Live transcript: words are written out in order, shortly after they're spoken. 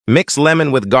Mix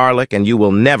lemon with garlic and you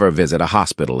will never visit a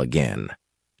hospital again.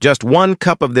 Just 1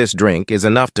 cup of this drink is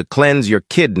enough to cleanse your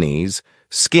kidneys,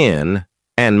 skin,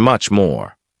 and much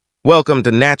more. Welcome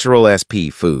to Natural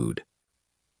SP Food.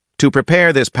 To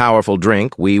prepare this powerful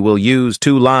drink, we will use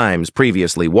 2 limes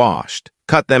previously washed.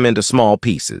 Cut them into small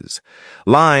pieces.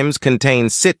 Limes contain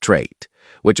citrate,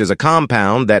 which is a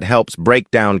compound that helps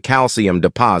break down calcium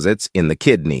deposits in the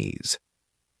kidneys.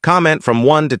 Comment from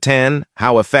 1 to 10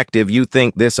 how effective you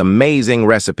think this amazing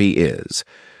recipe is.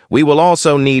 We will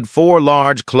also need 4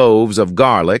 large cloves of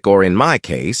garlic, or in my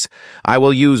case, I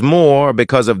will use more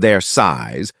because of their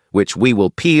size, which we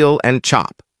will peel and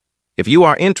chop. If you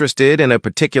are interested in a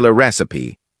particular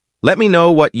recipe, let me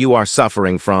know what you are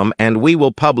suffering from and we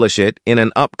will publish it in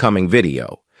an upcoming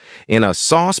video. In a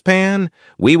saucepan,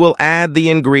 we will add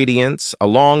the ingredients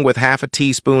along with half a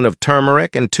teaspoon of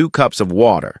turmeric and 2 cups of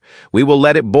water. We will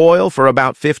let it boil for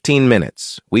about 15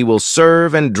 minutes. We will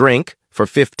serve and drink for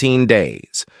 15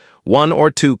 days, 1 or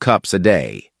 2 cups a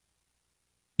day.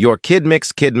 Your kid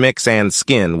mix, and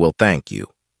skin will thank you.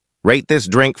 Rate this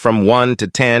drink from 1 to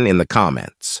 10 in the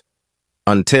comments.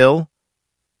 Until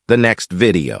the next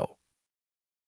video.